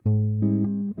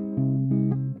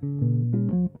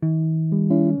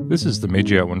This is the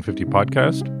Meiji at 150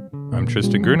 podcast. I'm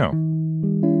Tristan Grunow.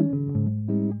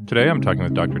 Today I'm talking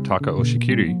with Dr. Taka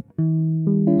Oshikiri,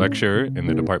 lecturer in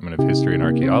the Department of History and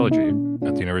Archaeology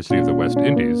at the University of the West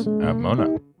Indies at Mona.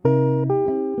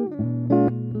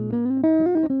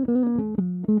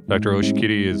 Dr.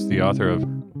 Oshikiri is the author of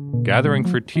Gathering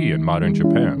for Tea in Modern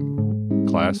Japan,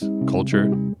 Class, Culture,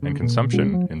 and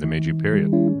Consumption in the Meiji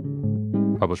Period,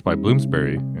 published by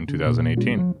Bloomsbury in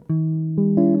 2018.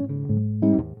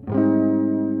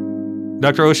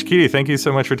 Dr. Oshikiri, thank you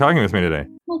so much for talking with me today.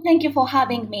 Well, thank you for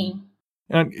having me.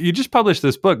 And you just published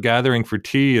this book, Gathering for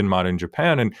Tea in Modern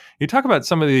Japan, and you talk about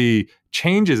some of the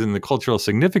changes in the cultural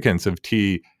significance of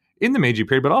tea in the Meiji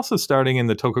period, but also starting in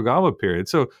the Tokugawa period.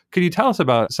 So could you tell us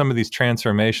about some of these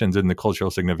transformations in the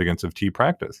cultural significance of tea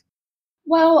practice?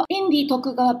 Well, in the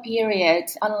Tokugawa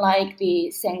period, unlike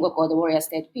the Sengoku or the warrior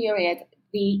state period,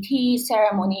 the tea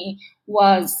ceremony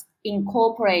was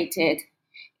incorporated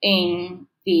in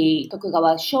the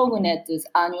Tokugawa shogunate's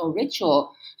annual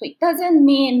ritual. So it doesn't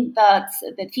mean that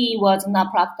the tea was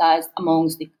not practiced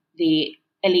amongst the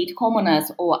elite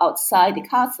commoners or outside the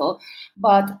castle,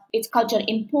 but its cultural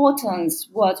importance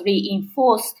was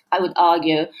reinforced, I would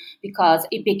argue, because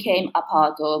it became a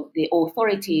part of the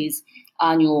authorities'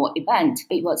 annual event.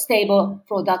 It was stable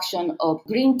production of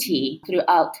green tea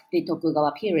throughout the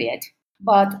Tokugawa period.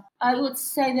 But I would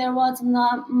say there was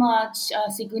not much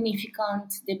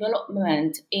significant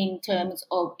development in terms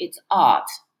of its art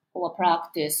or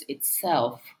practice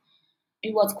itself.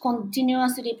 It was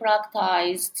continuously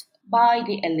practiced by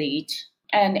the elite,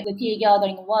 and the tea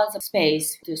gathering was a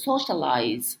space to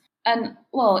socialize. And,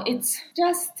 well, it's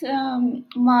just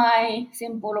my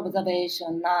simple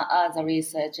observation, not as a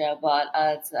researcher, but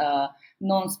as a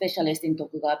non-specialist in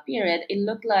Tokugawa period. It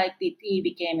looked like the tea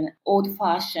became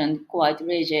old-fashioned, quite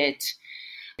rigid.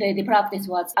 The practice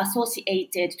was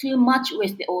associated too much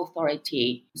with the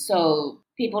authority. So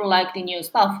people liked the new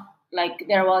stuff. Like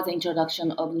there was an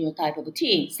introduction of new type of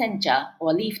tea, sencha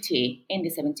or leaf tea in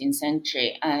the 17th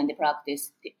century, and the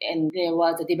practice, and there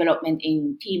was a development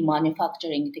in tea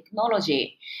manufacturing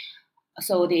technology.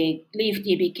 So the leaf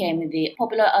tea became the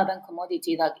popular urban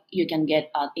commodity that you can get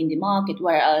in the market,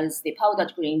 whereas the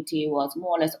powdered green tea was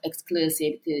more or less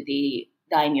exclusive to the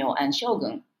daimyo and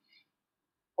shogun,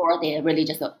 or the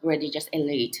religious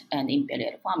elite and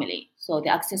imperial family. So the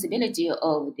accessibility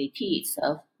of the tea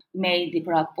itself made the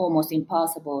product almost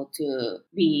impossible to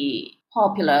be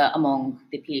popular among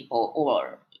the people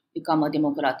or become a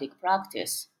democratic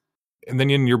practice. And then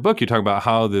in your book, you talk about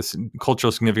how this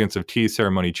cultural significance of tea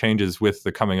ceremony changes with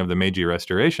the coming of the Meiji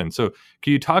Restoration. So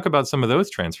can you talk about some of those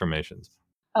transformations?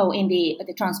 Oh, in the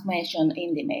transformation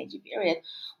in the Meiji period.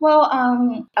 Well,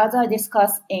 as I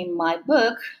discussed in my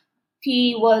book,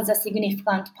 tea was a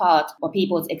significant part of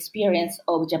people's experience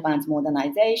of Japan's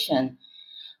modernization.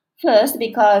 First,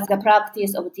 because the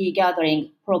practice of tea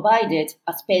gathering provided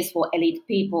a space for elite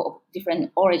people of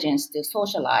different origins to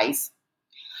socialize.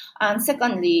 And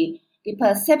secondly, the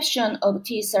perception of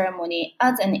tea ceremony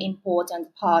as an important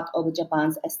part of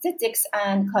Japan's aesthetics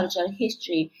and cultural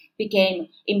history became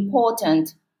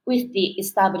important with the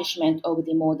establishment of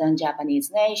the modern Japanese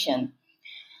nation.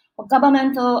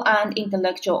 Governmental and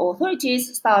intellectual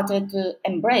authorities started to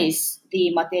embrace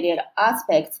the material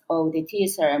aspects of the tea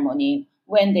ceremony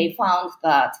when they found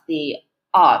that the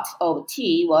art of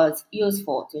tea was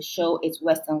useful to show its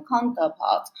Western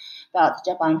counterpart that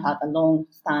Japan had a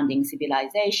long-standing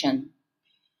civilization.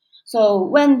 So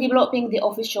when developing the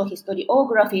official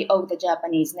historiography of the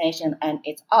Japanese nation and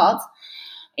its art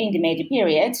in the Meiji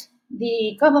period,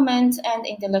 the government and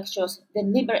intellectuals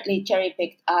deliberately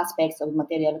cherry-picked aspects of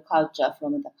material culture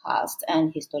from the past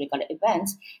and historical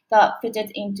events that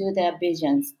fitted into their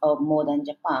visions of modern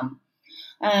Japan.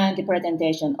 And the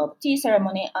presentation of tea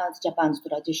ceremony as Japan's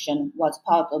tradition was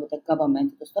part of the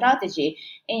government strategy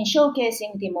in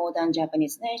showcasing the modern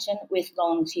Japanese nation with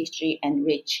long history and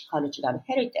rich cultural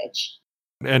heritage.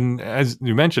 And as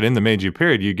you mentioned, in the Meiji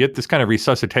period, you get this kind of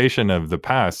resuscitation of the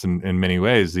past in many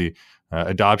ways. The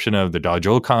adoption of the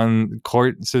Dajokan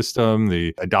court system,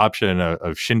 the adoption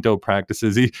of Shinto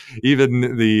practices,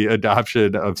 even the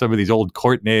adoption of some of these old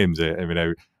court names. I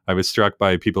mean, I was struck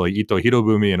by people like Ito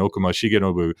Hirobumi and Okuma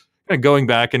Shigenobu kind of going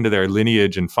back into their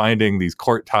lineage and finding these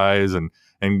court ties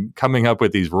and coming up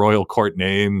with these royal court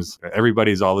names.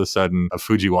 Everybody's all of a sudden a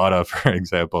Fujiwara, for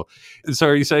example. So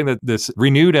are you saying that this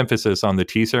renewed emphasis on the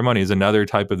tea ceremony is another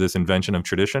type of this invention of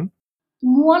tradition?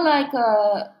 More like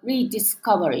a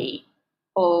rediscovery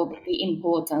of the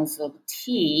importance of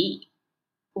tea.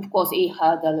 Of course, it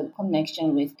had a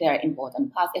connection with their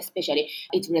important past, especially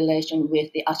its relation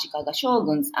with the Ashikaga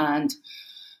shoguns and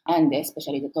and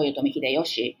especially the Toyotomi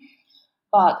Hideyoshi.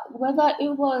 But whether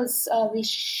it was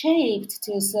reshaped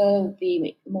to serve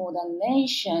the modern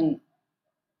nation,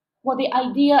 well, the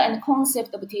idea and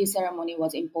concept of tea ceremony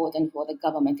was important for the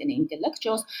government and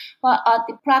intellectuals, but at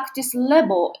the practice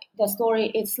level, the story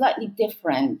is slightly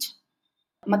different.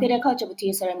 Material culture of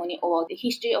tea ceremony or the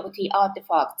history of tea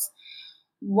artifacts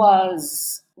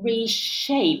was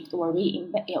reshaped or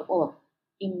reinvented,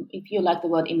 if you like the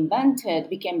word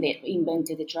invented, became the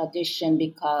invented tradition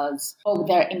because of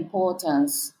their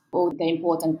importance or the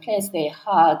important place they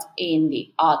had in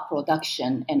the art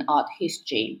production and art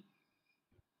history.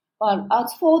 But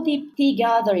as for the tea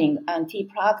gathering and tea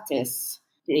practice,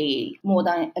 the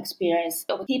modern experience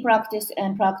of tea practice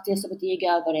and practice of tea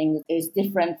gathering is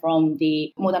different from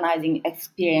the modernizing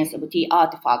experience of tea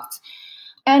artifacts.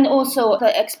 And also,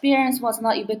 the experience was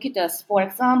not ubiquitous. For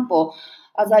example,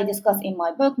 as I discussed in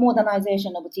my book,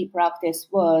 modernization of tea practice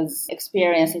was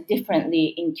experienced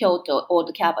differently in Kyoto,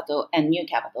 old capital, and new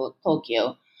capital,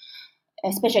 Tokyo.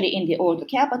 Especially in the old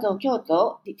capital,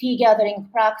 Kyoto, the tea gathering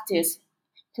practice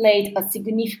played a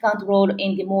significant role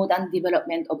in the modern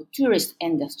development of tourist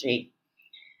industry.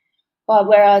 But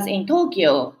whereas in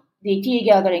Tokyo, the tea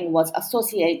gathering was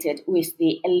associated with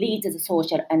the elite's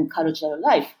social and cultural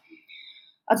life.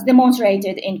 As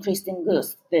demonstrated in Kristen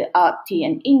Guth, the art, tea,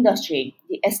 and industry,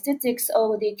 the aesthetics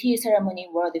of the tea ceremony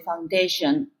were the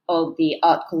foundation of the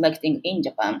art collecting in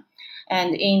Japan.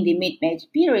 And in the mid-Meiji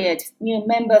period, new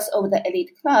members of the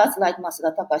elite class like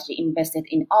Masuda Takashi invested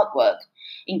in artwork,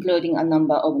 including a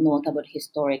number of notable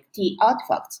historic tea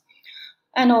artifacts.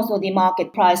 And also the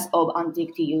market price of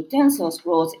antique tea utensils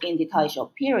rose in the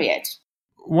Taisho period.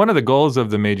 One of the goals of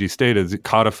the Meiji state, as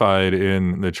codified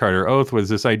in the Charter Oath, was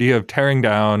this idea of tearing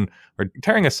down or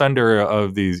tearing asunder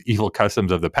of these evil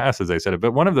customs of the past, as I said.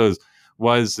 But one of those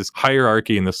was this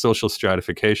hierarchy and the social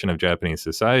stratification of Japanese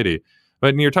society.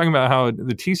 But you're talking about how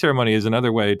the tea ceremony is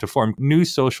another way to form new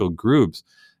social groups.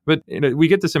 But we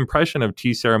get this impression of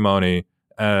tea ceremony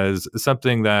as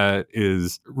something that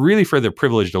is really for the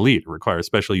privileged elite. It requires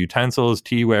special utensils,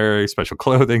 teaware, special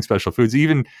clothing, special foods,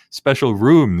 even special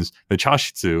rooms, the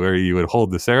chashitsu, where you would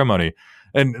hold the ceremony.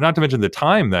 And not to mention the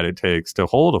time that it takes to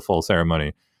hold a full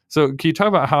ceremony. So can you talk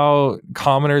about how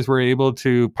commoners were able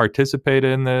to participate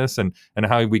in this and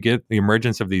how we get the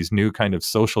emergence of these new kind of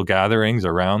social gatherings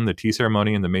around the tea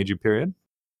ceremony in the Meiji period?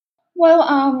 Well,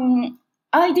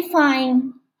 I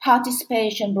define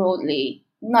participation broadly,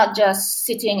 not just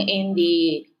sitting in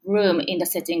the room in the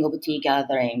setting of tea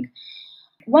gathering.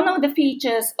 One of the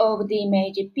features of the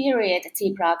Meiji period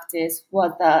tea practice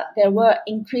was that there were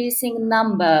increasing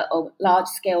number of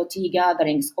large-scale tea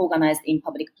gatherings organized in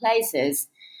public places.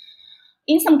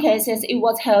 In some cases, it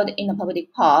was held in a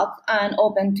public park and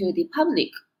open to the public.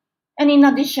 And in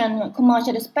addition,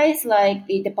 commercial space like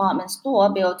the department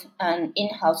store built an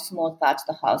in-house small thatched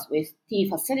house with tea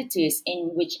facilities in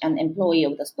which an employee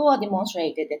of the store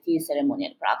demonstrated the tea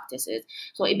ceremonial practices.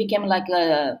 So it became like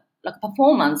a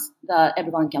performance that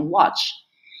everyone can watch.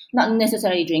 Not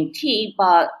necessarily drink tea,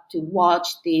 but to watch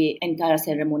the entire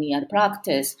ceremonial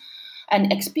practice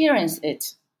and experience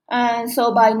it. And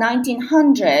so by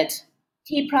 1900,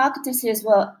 tea practices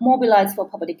were mobilized for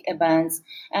public events,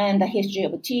 and the history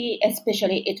of tea,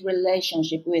 especially its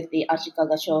relationship with the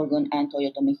Ashikaga shogun and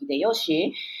Toyotomi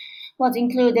Hideyoshi, was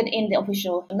included in the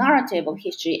official narrative of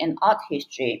history and art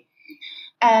history.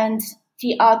 And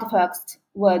tea artifacts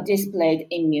were displayed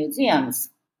in museums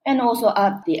and also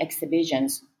at the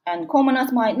exhibitions. And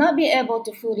commoners might not be able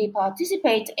to fully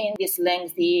participate in this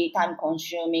lengthy,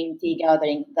 time-consuming tea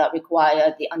gathering that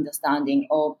required the understanding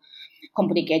of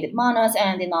complicated manners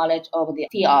and the knowledge of the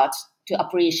tea art to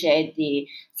appreciate the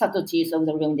subtleties of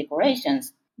the room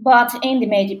decorations. But in the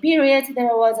Meiji period,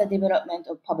 there was a development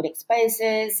of public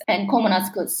spaces, and commoners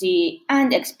could see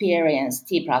and experience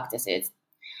tea practices.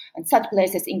 And such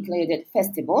places included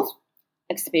festivals,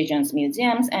 exhibitions,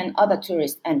 museums, and other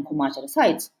tourist and commercial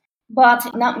sites.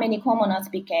 But not many commoners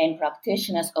became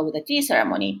practitioners of the tea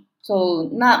ceremony. So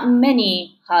not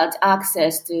many had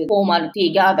access to formal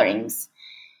tea gatherings.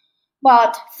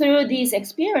 But through these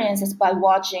experiences, by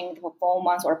watching the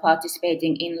performance or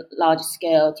participating in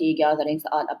large-scale tea gatherings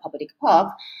at a public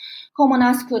park,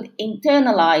 commoners could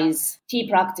internalize tea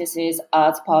practices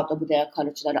as part of their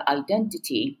cultural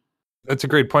identity. That's a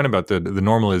great point about the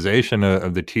normalization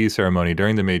of the tea ceremony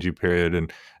during the Meiji period,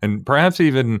 and perhaps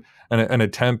even an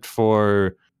attempt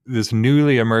for this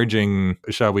newly emerging,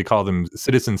 shall we call them,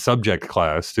 citizen subject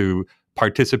class to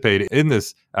participate in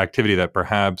this activity that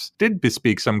perhaps did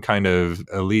bespeak some kind of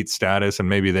elite status, and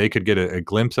maybe they could get a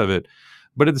glimpse of it.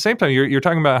 But at the same time, you're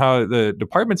talking about how the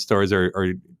department stores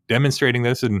are demonstrating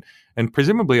this and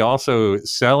presumably also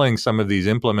selling some of these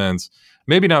implements,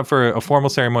 maybe not for a formal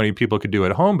ceremony people could do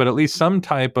at home, but at least some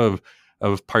type of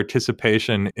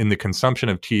participation in the consumption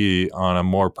of tea on a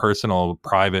more personal,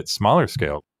 private, smaller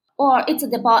scale. Or it's a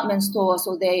department store,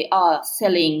 so they are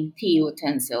selling tea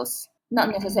utensils, not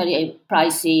necessarily a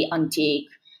pricey, antique,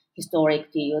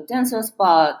 historic tea utensils,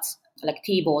 but like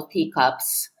tea bowls,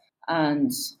 teacups,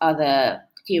 and other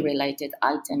tea-related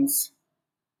items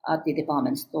at the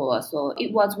department store. So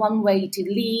it was one way to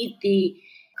lead the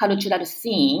cultural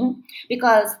scene,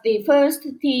 because the first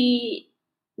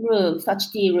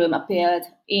such tea room appeared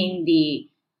in the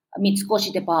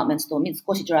Mitsukoshi department store,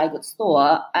 Mitsukoshi dry goods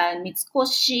store, and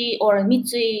Mitsukoshi or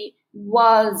Mitsui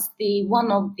was the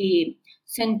one of the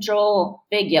central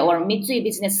figure, or Mitsui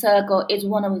Business Circle is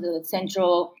one of the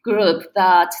central group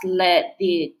that led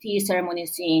the tea ceremony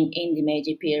scene in the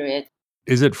Meiji period.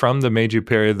 Is it from the Meiji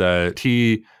period that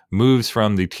tea moves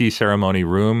from the tea ceremony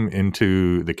room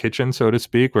into the kitchen, so to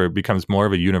speak, where it becomes more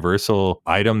of a universal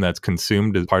item that's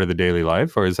consumed as part of the daily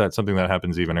life? Or is that something that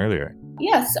happens even earlier?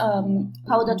 Yes,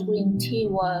 powdered green tea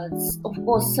was, of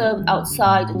course, served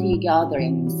outside tea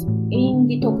gatherings. In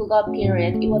the Tokugawa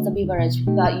period, it was a beverage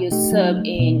that you serve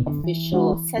in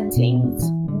official settings,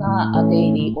 not a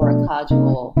daily or a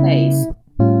casual place.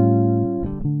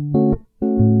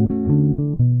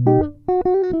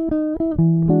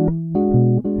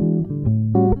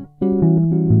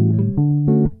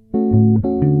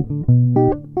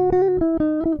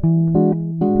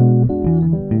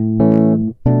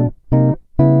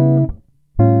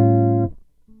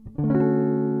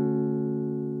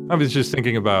 I was just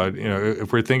thinking about,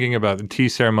 if we're thinking about the tea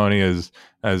ceremony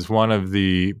as one of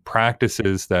the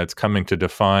practices that's coming to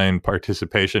define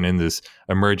participation in this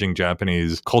emerging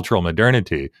Japanese cultural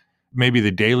modernity, maybe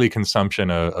the daily consumption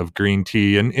of green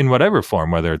tea in whatever form,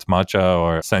 whether it's matcha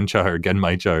or sencha or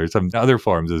genmaicha or some other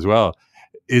forms as well.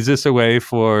 Is this a way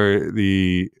for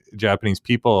the Japanese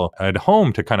people at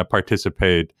home to kind of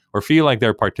participate or feel like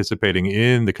they're participating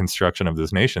in the construction of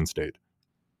this nation state?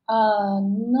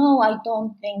 No, I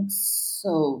don't think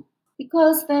so.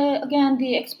 Because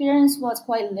the experience was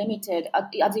quite limited.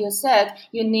 As you said,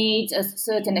 you need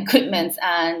certain equipment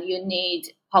and you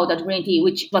need powdered green tea,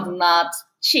 which was not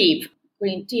cheap.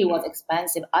 Green tea was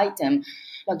expensive item,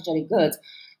 luxury goods.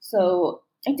 So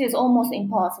it is almost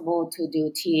impossible to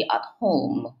do tea at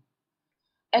home.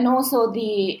 And also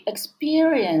the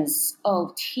experience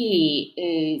of tea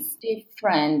is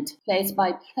different place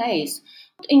by place.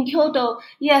 In Kyoto,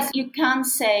 yes, you can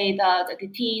say that the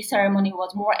tea ceremony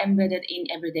was more embedded in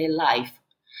everyday life.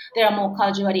 They are more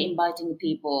casually inviting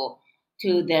people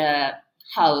to their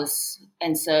house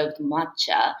and served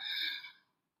matcha.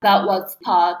 That was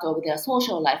part of their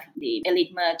social life, the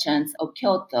elite merchants of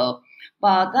Kyoto.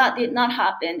 But that did not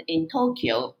happen in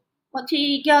Tokyo. But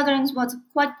tea gatherings was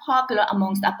quite popular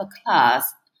amongst upper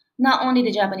class. Not only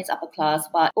the Japanese upper class,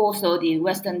 but also the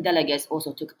Western delegates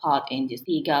also took part in these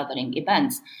tea gathering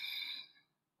events.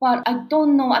 But I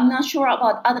don't know, I'm not sure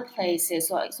about other places,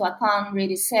 so I can't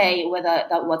really say whether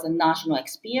that was a national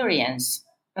experience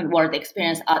or the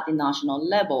experience at the national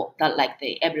level that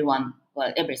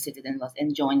every citizen was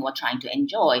enjoying or trying to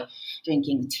enjoy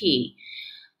drinking tea.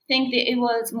 I think that it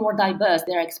was more diverse.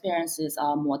 Their experiences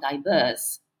are more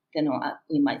diverse than what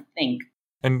we might think.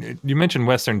 And you mentioned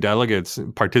Western delegates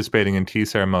participating in tea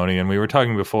ceremony, and we were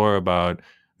talking before about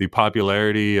the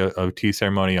popularity of tea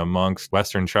ceremony amongst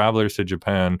Western travelers to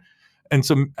Japan. And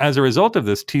so as a result of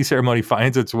this, tea ceremony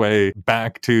finds its way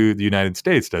back to the United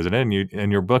States, doesn't it? And in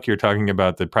your book, you're talking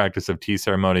about the practice of tea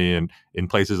ceremony in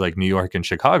places like New York and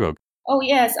Chicago. Oh,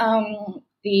 yes.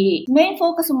 The main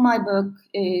focus of my book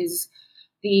is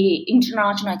the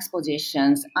international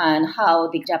expositions and how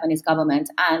the Japanese government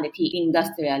and the tea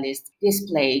industrialists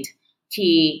displayed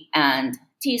tea and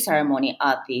tea ceremony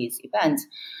at these events.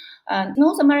 And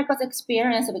North America's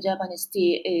experience of Japanese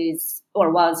tea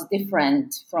was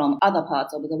different from other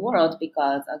parts of the world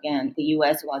because, again, the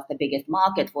US was the biggest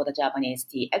market for the Japanese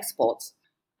tea exports.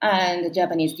 And the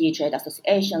Japanese Tea Trade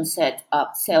Association set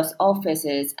up sales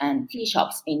offices and tea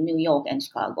shops in New York and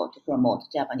Chicago to promote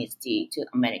Japanese tea to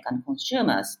American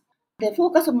consumers. The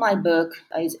focus of my book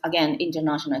is, again,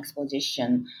 international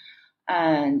exposition.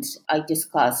 And I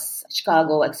discuss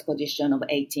Chicago Exposition of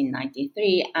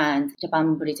 1893 and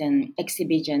Japan-Britain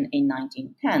exhibition in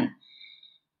 1910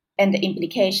 and the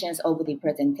implications of the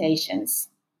presentations.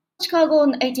 Chicago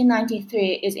in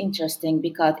 1893 is interesting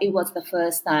because it was the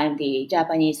first time the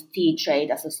Japanese Tea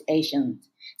Trade Association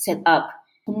set up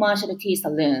commercial tea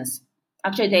saloons.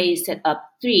 Actually, they set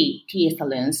up 3 tea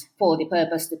saloons for the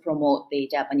purpose to promote the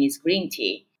Japanese green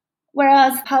tea.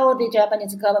 Whereas how the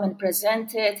Japanese government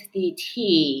presented the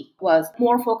tea was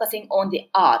more focusing on the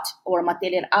art or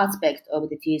material aspect of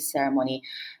the tea ceremony.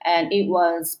 And it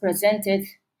was presented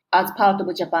as part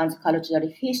of Japan's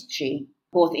cultural history,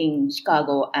 both in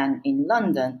Chicago and in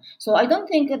London. So I don't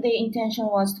think the intention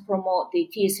was to promote the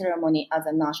tea ceremony as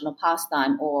a national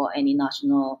pastime or any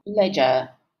national leisure.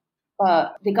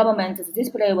 But the government's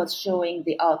display was showing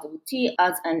the art of tea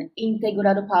as an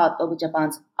integral part of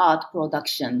Japan's art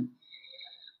production.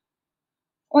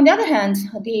 On the other hand,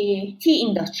 the tea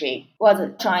industry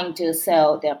was trying to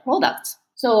sell their products.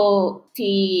 So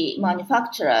tea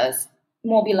manufacturers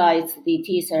mobilized the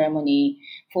tea ceremony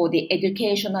for the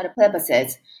educational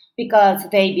purposes because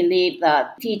they believed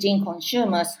that teaching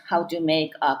consumers how to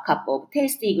make a cup of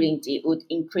tasty green tea would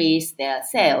increase their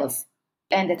sales.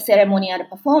 And the ceremonial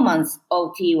performance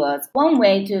of tea was one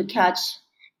way to catch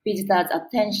visitors'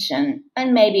 attention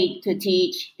and maybe to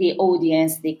teach the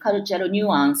audience the cultural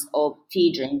nuance of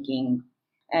tea drinking.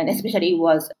 And especially it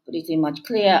was pretty much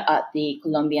clear at the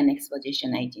Columbian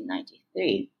Exposition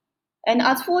 1893. And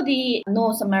as for the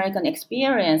North American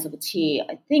experience of tea,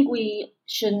 I think we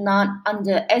should not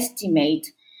underestimate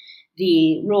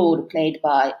the role played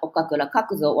by Okakura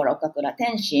Kakuzo or Okakura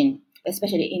Tenshin,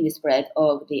 especially in the spread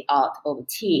of the art of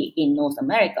tea in North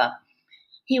America.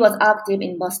 He was active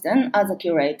in Boston as a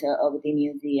curator of the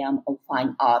Museum of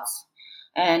Fine Arts.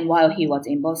 And while he was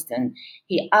in Boston,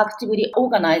 he actively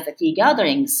organized tea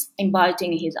gatherings,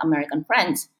 inviting his American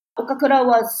friends. Okakura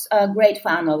was a great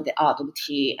fan of the art of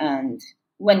tea, and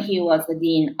when he was the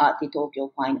dean at the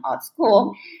Tokyo Fine Art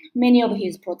School, many of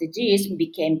his proteges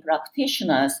became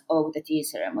practitioners of the tea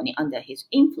ceremony under his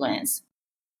influence.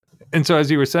 And so,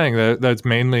 as you were saying, that's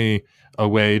mainly a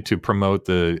way to promote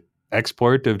the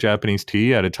export of Japanese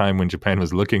tea at a time when Japan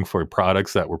was looking for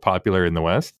products that were popular in the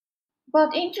West.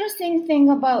 But interesting thing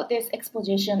about this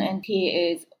exposition and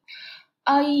tea is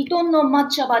I don't know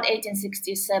much about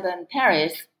 1867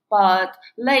 Paris, but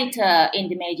later in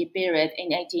the Meiji period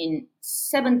in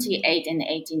 1878 and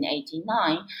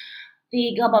 1889,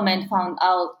 the government found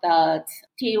out that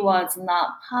tea was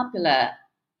not popular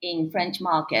in French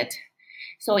market.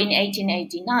 So in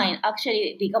 1889,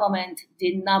 actually the government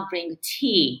did not bring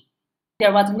tea.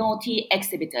 There was no tea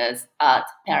exhibitors at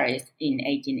Paris in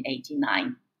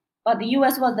 1889. But the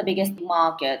US was the biggest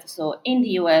market. So in the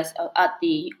US, at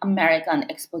the American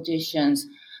expositions,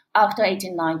 after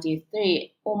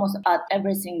 1893, almost at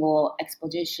every single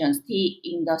exposition, tea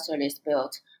industrialists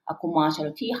built a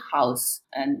commercial tea house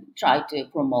and tried to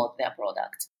promote their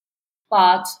products.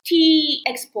 But tea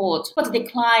export was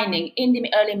declining in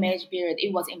the early Meiji period.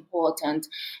 It was important,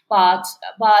 but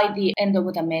by the end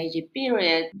of the Meiji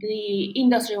period, the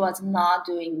industry was not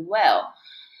doing well.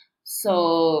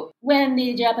 So when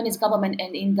the Japanese government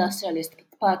and industrialists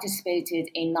participated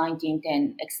in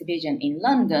 1910 exhibition in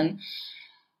London,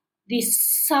 the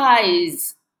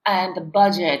size and the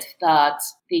budget that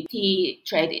the Tea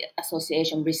Trade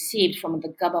Association received from the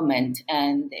government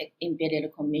and the Imperial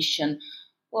Commission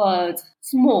was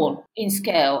small in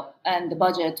scale, and the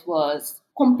budget was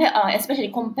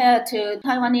especially compared to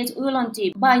Taiwanese oolong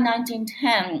tea. By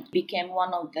 1910, became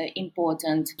one of the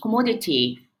important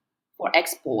commodity for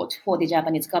export for the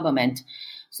Japanese government.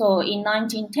 So in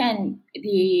 1910,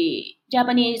 the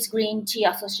Japanese Green Tea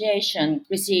Association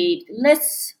received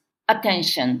less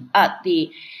attention at the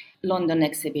London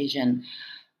exhibition.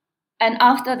 And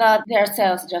after that, their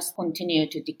sales just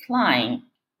continued to decline.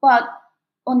 But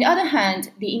on the other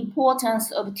hand, the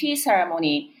importance of tea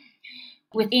ceremony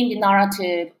within the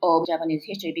narrative of Japanese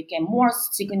history became more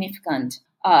significant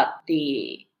at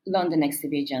the London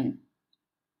exhibition.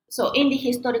 So in the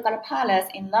Historical Palace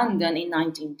in London in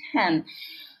 1910,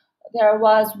 there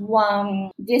was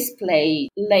one display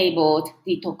labeled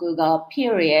the Tokugawa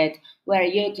Period, where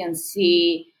you can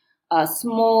see a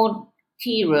small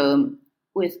tea room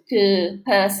with two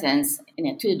persons,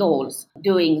 two dolls,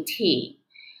 doing tea.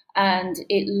 And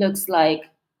it looks like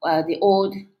the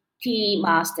old tea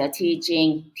master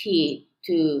teaching tea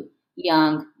to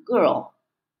young girl.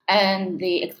 And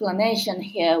the explanation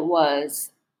here was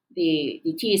the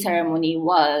tea ceremony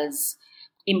was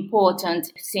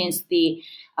important since the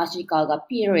Ashikaga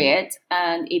period,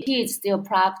 and it is still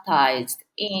practiced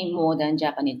in modern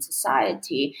Japanese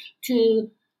society to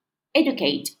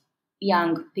educate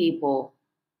young people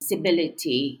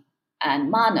civility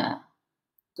and manner.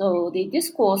 So the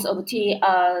discourse of tea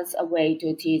as a way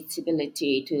to teach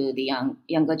civility to the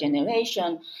younger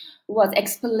generation was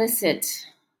explicit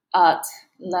at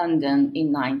London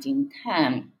in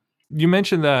 1910. You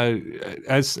mentioned that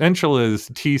as central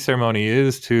as tea ceremony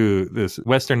is to this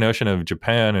Western notion of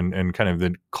Japan and kind of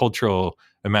the cultural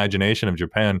imagination of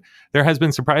Japan, there has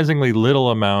been surprisingly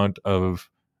little amount of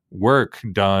work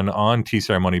done on tea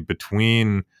ceremony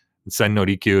between Sen no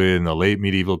Rikyu in the late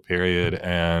medieval period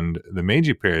and the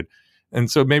Meiji period. And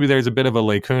so maybe there's a bit of a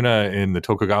lacuna in the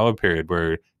Tokugawa period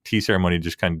where tea ceremony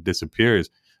just kind of disappears.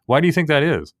 Why do you think that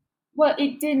is? Well,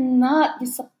 it did not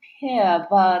disappear,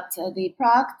 but the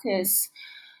practice,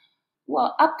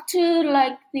 well, up to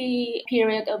like the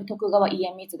period of Tokugawa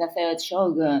Iemitsu, the third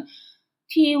shogun,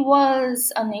 tea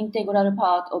was an integral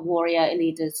part of warrior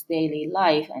elite's daily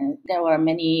life, and there were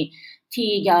many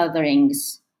tea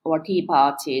gatherings or tea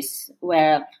parties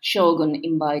where shogun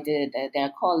invited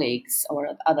their colleagues or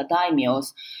other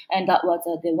daimyos, and that was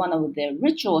one of the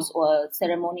rituals or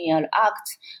ceremonial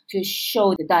acts to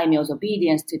show the daimyo's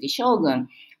obedience to the shogun.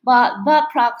 But that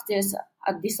practice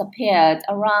disappeared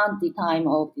around the time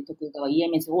of the Tokugawa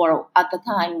Iemitsu, or at the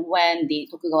time when the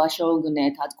Tokugawa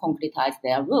shogunate had concretized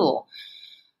their rule.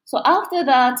 So after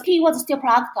that, tea was still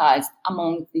practiced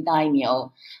among the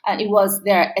daimyo, and it was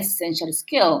their essential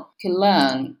skill to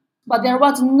learn. But there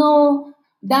was no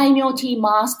daimyo tea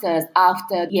masters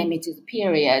after the Iemitsu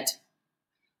period.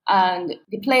 And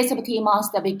the place of tea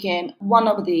master became one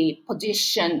of the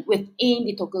positions within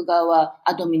the Tokugawa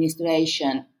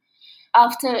administration.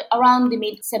 After around the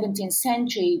mid-17th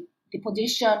century, the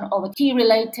position of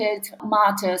tea-related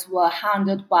matters were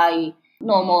handled by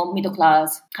normal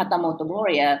middle-class katamoto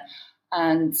warrior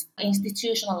and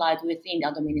institutionalized within the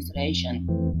administration.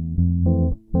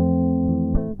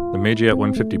 The Meiji at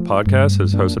 150 podcast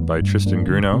is hosted by Tristan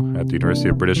Grunow at the University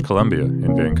of British Columbia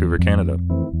in Vancouver, Canada.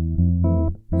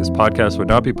 This podcast would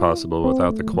not be possible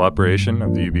without the cooperation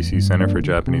of the UBC Center for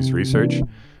Japanese Research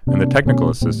and the technical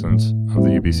assistance of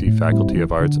the UBC Faculty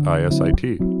of Arts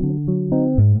ISIT.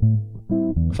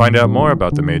 Find out more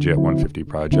about the Meiji at 150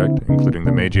 project, including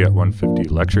the Meiji at 150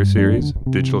 lecture series,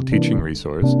 digital teaching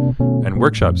resource, and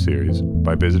workshop series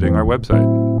by visiting our website,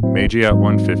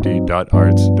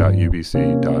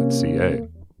 meijiat150.arts.ubc.ca.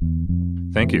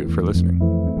 Thank you for listening.